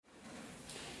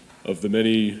of the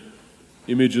many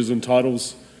images and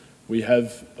titles we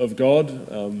have of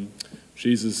God.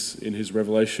 Jesus, in his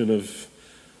revelation of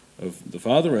the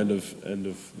Father and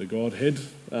of the Godhead,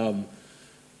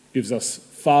 gives us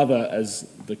Father as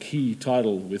the key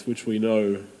title with which we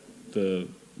know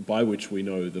by which we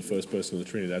know the first person of the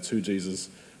Trinity. That's who Jesus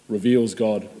reveals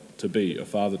God to be, a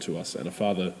father to us and a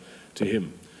father to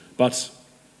him. But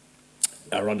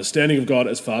our understanding of God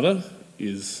as Father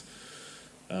is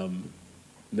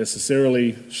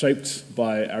necessarily shaped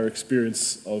by our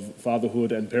experience of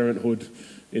fatherhood and parenthood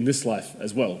in this life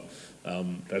as well.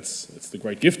 That's the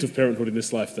great gift of parenthood in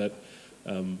this life, that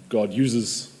God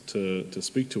uses to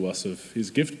speak to us of his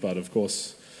gift, but of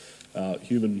course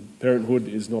human parenthood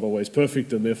is not always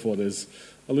perfect, and therefore there's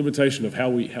a limitation of how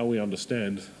we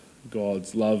understand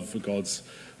God's love, God's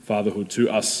fatherhood to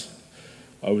us.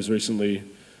 I was recently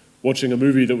watching a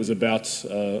movie that was about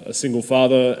a single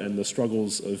father and the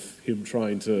struggles of him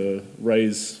trying to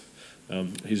raise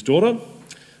his daughter.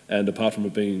 And apart from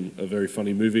it being a very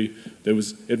funny movie,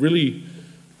 it really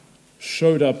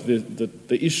showed up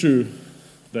the issue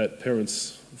that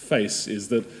parents face is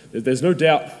that there's no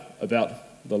doubt about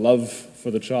the love for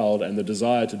the child and the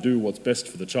desire to do what's best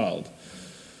for the child.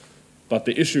 But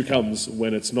the issue comes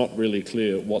when it's not really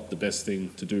clear what the best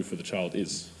thing to do for the child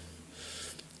is.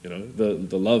 You know,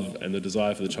 the love and the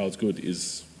desire for the child's good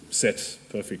is set,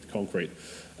 perfect, concrete.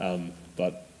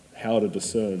 But how to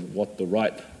discern what the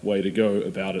right way to go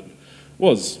about it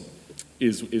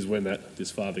is when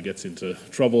this father gets into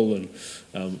trouble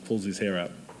and pulls his hair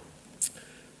out.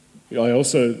 I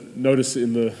also notice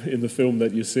in the film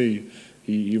that you see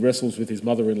he wrestles with his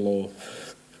mother-in-law,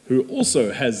 who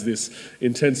also has this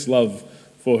intense love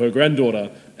for her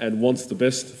granddaughter and wants the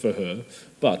best for her,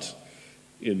 but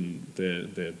in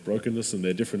their brokenness and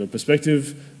their different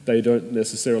perspective, they don't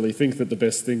necessarily think that the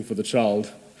best thing for the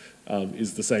child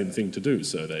is the same thing to do,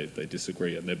 so they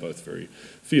disagree, and they're both very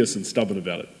fierce and stubborn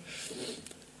about it.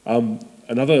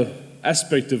 Another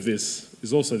aspect of this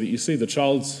is also that you see the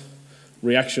child's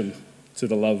reaction to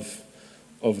the love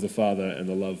of the father and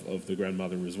the love of the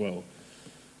grandmother as well.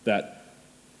 That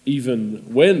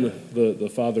even when the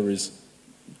father is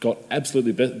got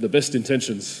absolutely the best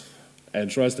intentions and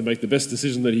tries to make the best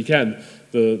decision that he can,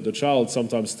 the child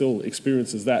sometimes still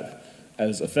experiences that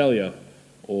as a failure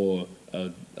or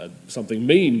something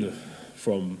mean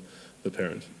from the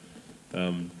parent.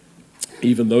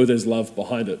 Even though there's love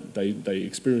behind it, they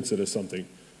experience it as something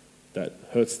that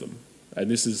hurts them. And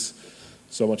this is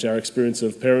so much our experience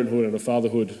of parenthood and of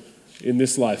fatherhood in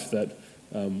this life, that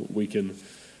we can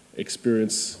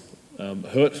experience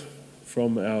hurt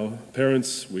from our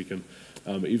parents. We can,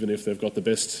 even if they've got the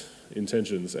best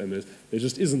intentions, and there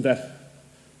just isn't that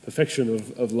perfection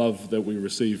of love that we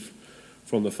receive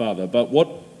from the Father. But what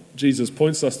Jesus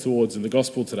points us towards in the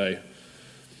gospel today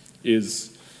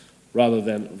is rather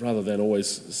than always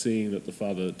seeing that the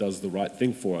Father does the right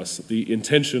thing for us, the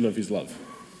intention of his love.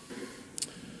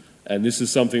 And this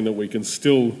is something that we can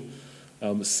still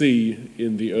see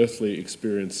in the earthly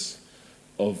experience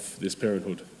of this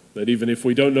parenthood. That even if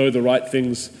we don't know the right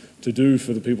things to do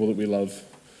for the people that we love,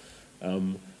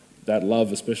 that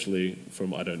love, especially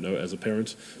from, I don't know, as a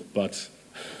parent, but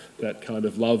that kind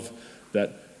of love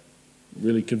that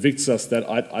really convicts us that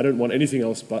I don't want anything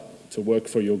else but to work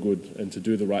for your good and to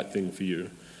do the right thing for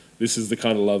you. This is the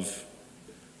kind of love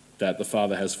that the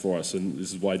Father has for us, and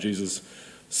this is why Jesus,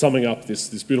 summing up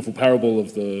this beautiful parable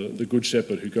of the Good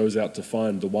Shepherd who goes out to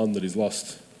find the one that is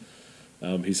lost,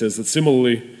 he says that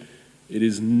similarly, it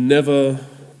is never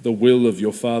the will of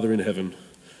your Father in heaven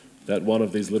that one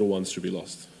of these little ones should be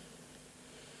lost.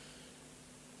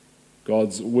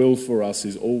 God's will for us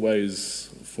is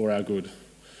always for our good,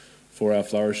 for our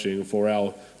flourishing, for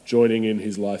our joining in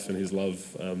his life and his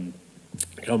love,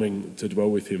 coming to dwell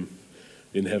with him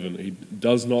in heaven. He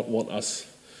does not want us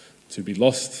to be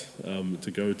lost,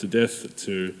 to go to death,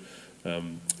 to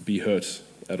be hurt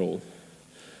at all.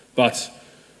 But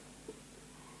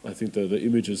I think the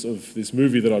images of this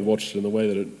movie that I'd watched and the way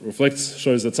that it reflects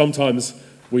shows that sometimes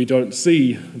we don't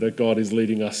see that God is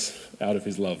leading us out of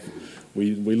his love.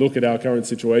 We look at our current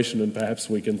situation and perhaps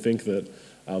we can think that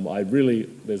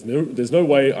there's no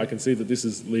way I can see that this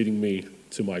is leading me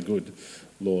to my good,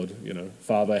 Lord.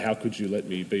 Father, how could you let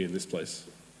me be in this place?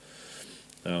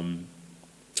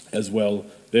 As well,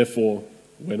 therefore,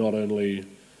 we're not only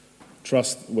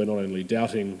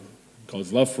doubting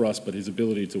God's love for us, but his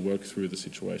ability to work through the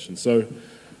situation. So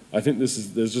I think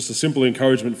there's just a simple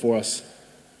encouragement for us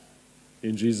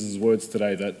in Jesus' words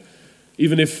today, that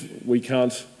even if we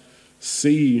can't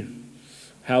see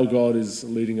how God is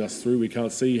leading us through, we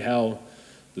can't see how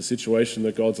the situation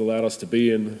that God's allowed us to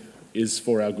be in is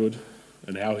for our good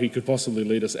and how he could possibly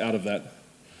lead us out of that,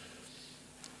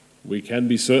 we can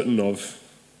be certain of,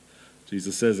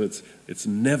 Jesus says it's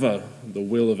never the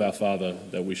will of our Father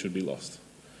that we should be lost.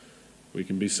 We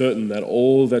can be certain that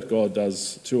all that God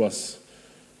does to us,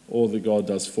 all that God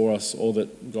does for us, all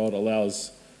that God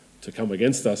allows to come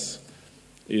against us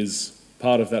is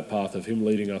part of that path of him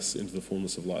leading us into the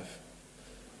fullness of life.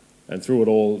 And through it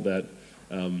all, that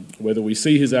whether we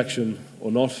see his action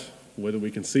or not, whether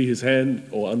we can see his hand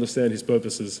or understand his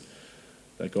purposes,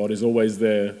 that God is always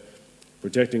there,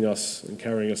 protecting us and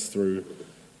carrying us through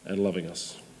and loving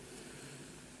us.